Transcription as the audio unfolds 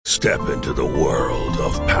Step into the world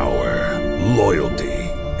of power, loyalty,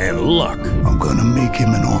 and luck. I'm gonna make him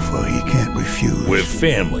an offer he can't refuse. With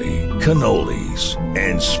family, cannolis,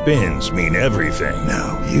 and spins mean everything.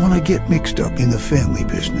 Now, you wanna get mixed up in the family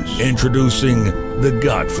business. Introducing The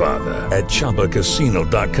Godfather at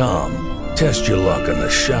ChumbaCasino.com. Test your luck in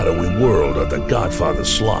the shadowy world of The Godfather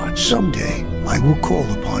slot. Someday, I will call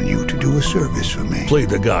upon you to do a service for me. Play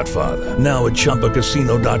The Godfather now at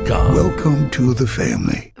ChumbaCasino.com. Welcome to the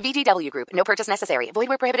family. VGW Group. No purchase necessary. Void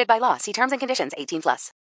where prohibited by law. See terms and conditions.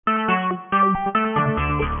 18+.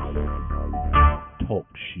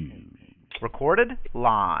 TalkShoe. Recorded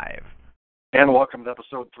live. And welcome to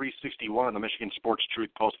episode 361 of the Michigan Sports Truth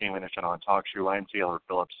Postgame edition on TalkShoe. I'm Taylor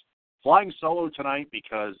Phillips. Flying solo tonight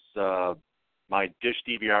because my Dish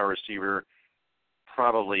DVR receiver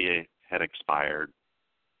probably had expired.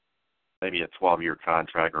 Maybe a 12-year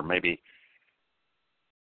contract, or maybe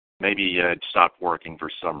it stopped working for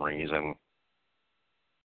some reason.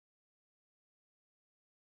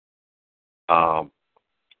 But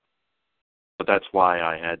that's why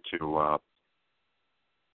I had to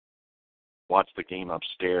watch the game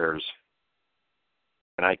upstairs,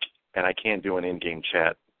 and I can't do an in-game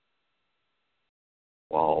chat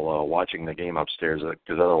while watching the game upstairs,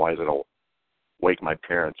 because otherwise it'll wake my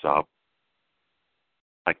parents up.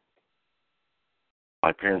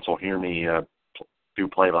 My parents will hear me do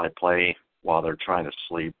play-by-play while they're trying to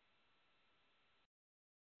sleep.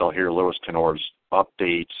 They'll hear Louis Tenor's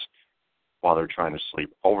updates while they're trying to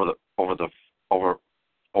sleep over the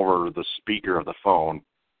speaker of the phone,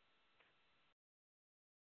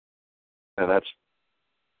 and that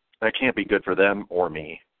can't be good for them or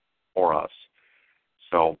me or us.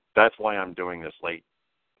 So that's why I'm doing this late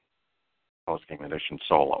postgame edition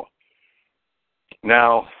solo.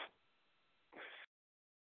 Now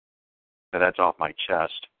that that's off my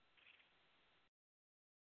chest,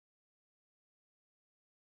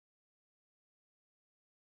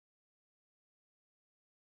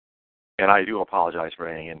 and I do apologize for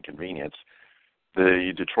any inconvenience,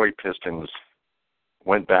 the Detroit Pistons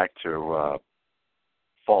went back to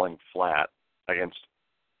falling flat against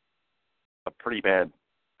a pretty bad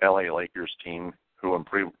LA Lakers team who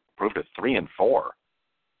improved to 3-4.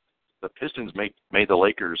 The Pistons made the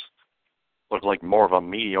Lakers look like more of a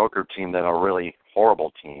mediocre team than a really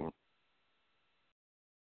horrible team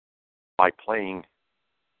by playing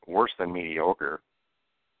worse than mediocre.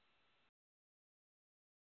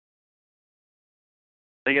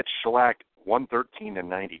 They get shellacked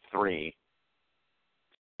 113-93,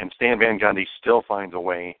 and Stan Van Gundy still finds a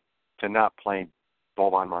way to not play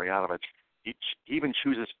Boban Marjanovic. He even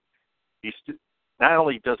chooses. Not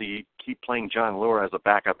only does he keep playing John Lure as a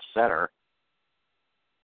backup center,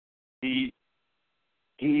 he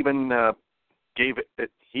even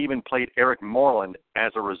played Eric Moreland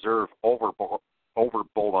as a reserve over Boban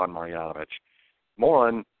Marjanovic.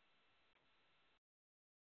 Moreland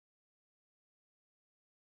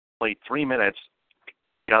played 3 minutes,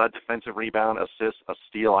 got a defensive rebound, assist, a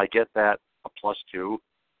steal. I get that, a +2,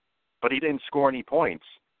 but he didn't score any points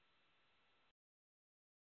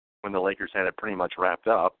when the Lakers had it pretty much wrapped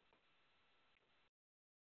up.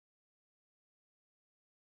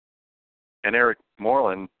 And Eric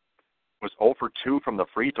Moreland was 0 for 2 from the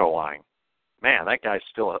free throw line. Man, that guy's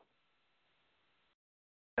still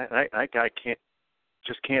that guy can't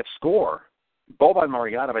score. Boban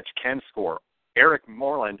Marjanovic can score. Eric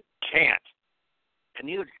Moreland can't. And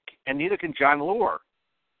neither can John Lure.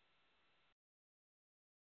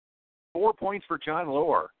 4 points for John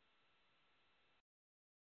Lure.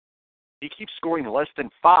 He keeps scoring less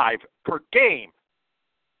than 5 per game.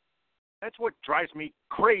 That's what drives me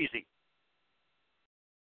crazy.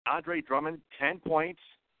 Andre Drummond, 10 points,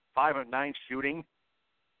 5 of 9 shooting.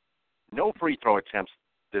 No free throw attempts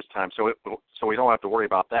this time, so we don't have to worry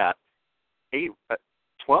about that.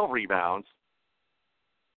 12 rebounds.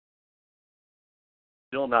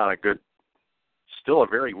 Still a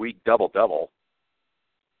very weak double-double.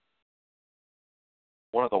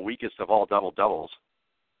 One of the weakest of all double-doubles.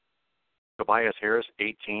 Tobias Harris,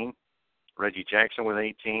 18. Reggie Jackson with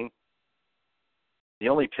 18. The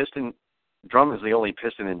only Piston, Drum is the only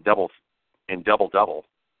Piston in double-double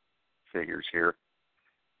figures here.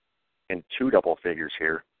 And 2 double figures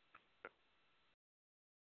here.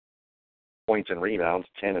 Points and rebounds,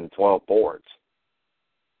 10 and 12 boards.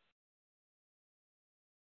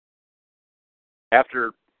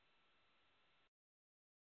 After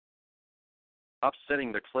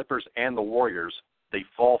upsetting the Clippers and the Warriors, they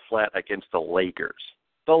fall flat against the Lakers.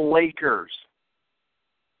 The Lakers.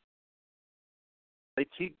 They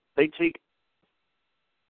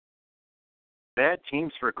bad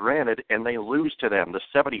teams for granted, and they lose to them. The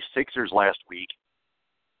 76ers last week,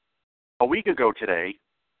 a week ago today,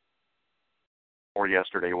 or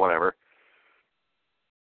yesterday, whatever,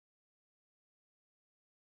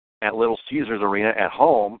 at Little Caesars Arena at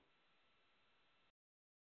home,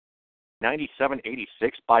 97-86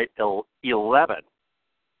 by 11.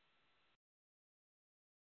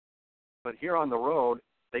 But here on the road,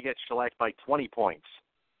 they get shellacked by 20 points.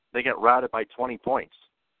 They get routed by 20 points,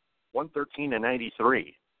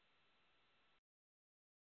 113-93.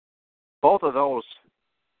 Both of those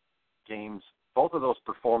games, both of those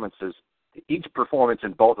performances, each performance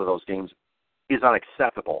in both of those games is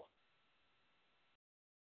unacceptable.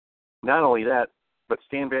 Not only that, but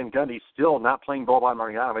Stan Van Gundy's still not playing Boban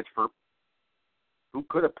Marjanovic, who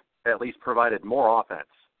could have at least provided more offense.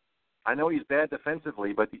 I know he's bad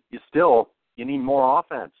defensively, but you need more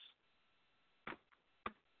offense.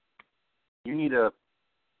 You need to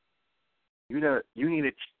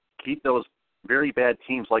keep those very bad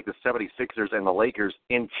teams like the 76ers and the Lakers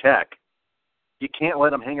in check. You can't let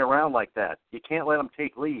them hang around like that. You can't let them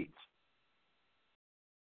take leads.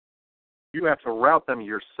 You have to rout them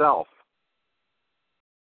yourself.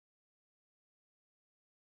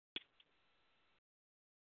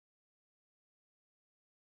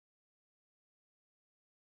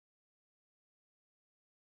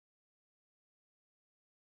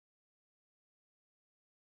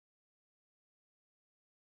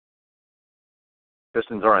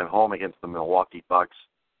 Pistons are at home against the Milwaukee Bucks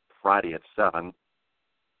Friday at 7.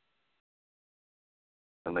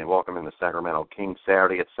 And they welcome in the Sacramento Kings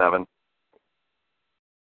Saturday at 7.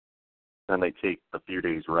 Then they take a few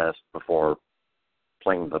days rest before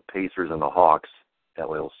playing the Pacers and the Hawks at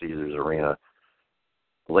Little Caesars Arena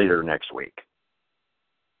later next week.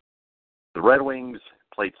 The Red Wings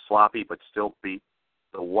played sloppy but still beat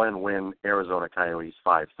the one-win Arizona Coyotes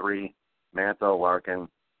 5-3. Mantha, Larkin,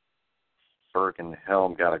 Burke, and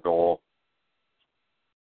Helm got a goal.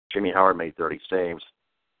 Jimmy Howard made 30 saves.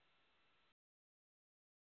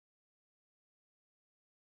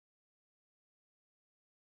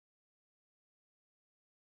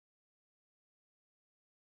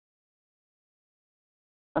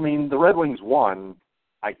 I mean, the Red Wings won.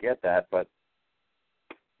 I get that, but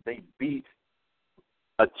they beat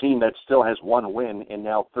a team that still has one win in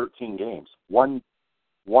now 13 games.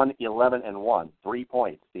 11-1, 3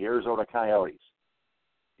 points. The Arizona Coyotes.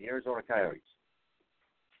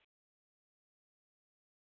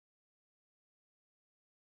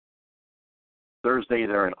 Thursday,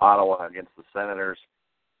 they're in Ottawa against the Senators.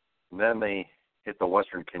 And then they hit the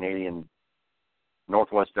Western Canadian,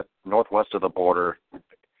 northwest of the border.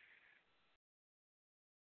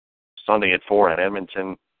 Sunday at 4 at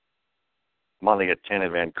Edmonton. Monday at 10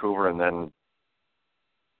 at Vancouver. And then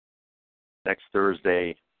next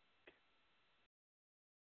Thursday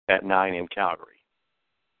at 9 in Calgary.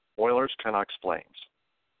 Oilers, Canucks, Flames.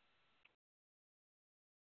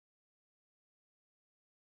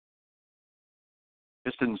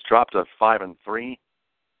 Pistons dropped to 5-3.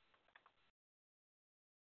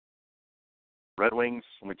 Red Wings,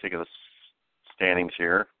 let me take the standings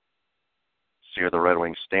here. See where the Red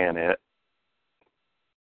Wings stand at.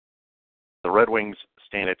 The Red Wings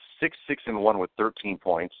stand at 6-1 with 13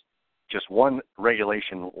 points. Just one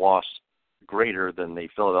regulation loss greater than the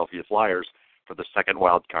Philadelphia Flyers for the second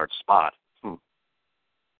wild card spot.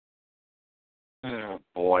 Oh,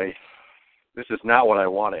 boy. This is not what I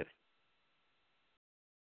wanted.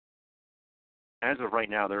 As of right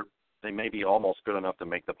now, they may be almost good enough to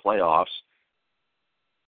make the playoffs.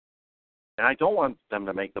 And I don't want them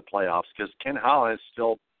to make the playoffs because Ken Holland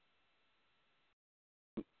still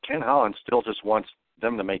just wants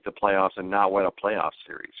them to make the playoffs and not win a playoff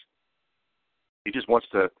series. He just wants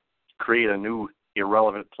to create a new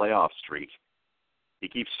irrelevant playoff streak. He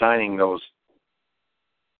keeps signing those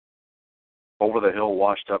over-the-hill,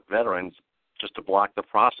 washed-up veterans just to block the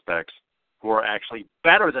prospects who are actually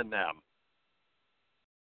better than them.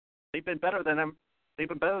 They've been better than them. They've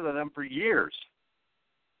been better than them for years.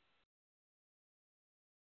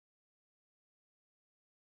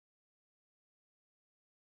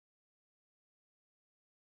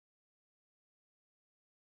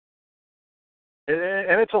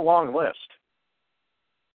 And it's a long list.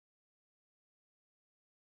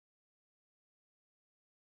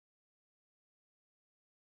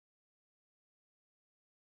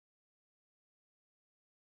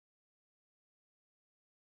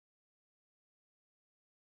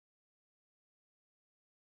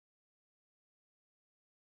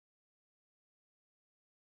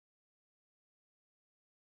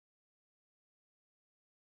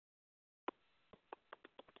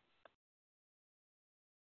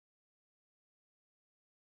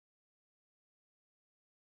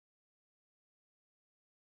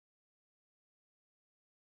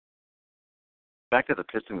 back to the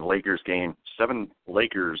Pistons-Lakers game, 7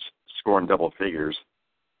 Lakers scoring double figures.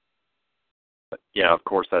 But yeah, of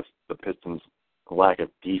course, that's the Pistons' lack of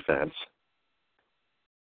defense.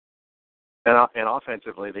 And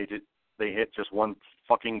offensively, they hit just one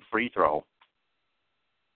fucking free throw.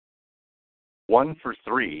 1 for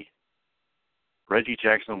 3. Reggie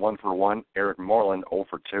Jackson 1 for 1. Eric Moreland 0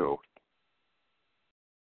 for 2.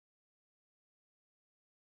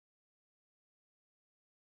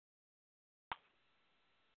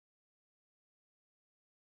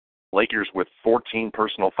 Lakers with 14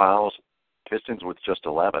 personal fouls. Pistons with just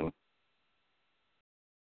 11.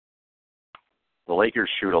 The Lakers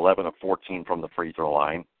shoot 11 of 14 from the free throw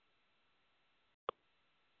line.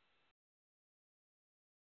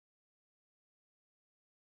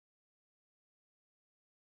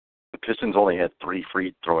 The Pistons only had 3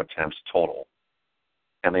 free throw attempts total,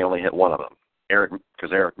 and they only hit one of them.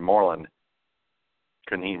 Eric Moreland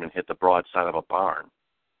couldn't even hit the broad side of a barn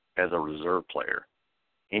as a reserve player.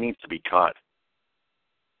 He needs to be cut.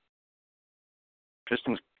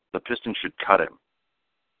 The Pistons should cut him.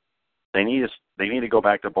 They need to go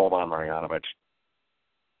back to Boban Marjanovic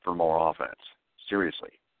for more offense. Seriously.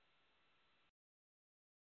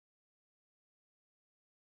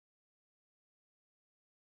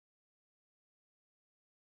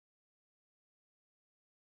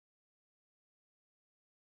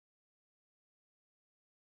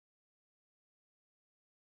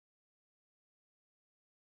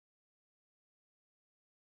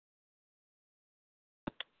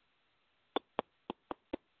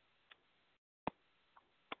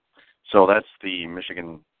 So that's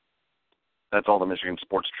all the Michigan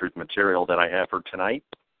Sports Truth material that I have for tonight.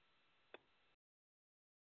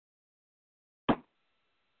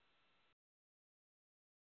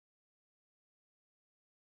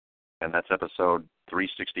 And that's episode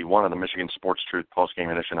 361 of the Michigan Sports Truth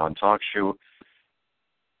postgame edition on TalkShoe.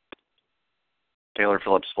 Taylor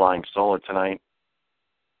Phillips flying solo tonight.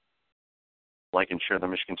 Like and share the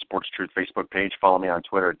Michigan Sports Truth Facebook page. Follow me on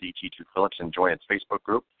Twitter at DT2Phillips and join its Facebook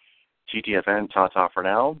group. GTFN, ta-ta for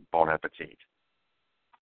now. Bon appetit.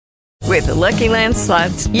 With the Lucky Land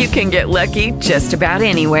Slots, you can get lucky just about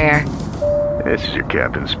anywhere. This is your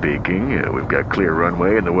captain speaking. We've got clear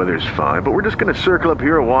runway and the weather's fine, but we're just going to circle up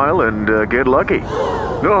here a while and get lucky.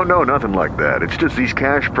 No, nothing like that. It's just these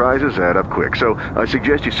cash prizes add up quick. So I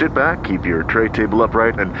suggest you sit back, keep your tray table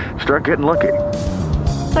upright, and start getting lucky.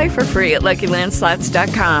 Play for free at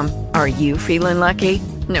LuckyLandSlots.com. Are you feeling lucky?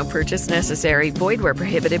 No purchase necessary. Void where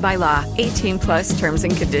prohibited by law. 18+ terms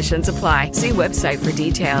and conditions apply. See website for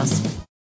details.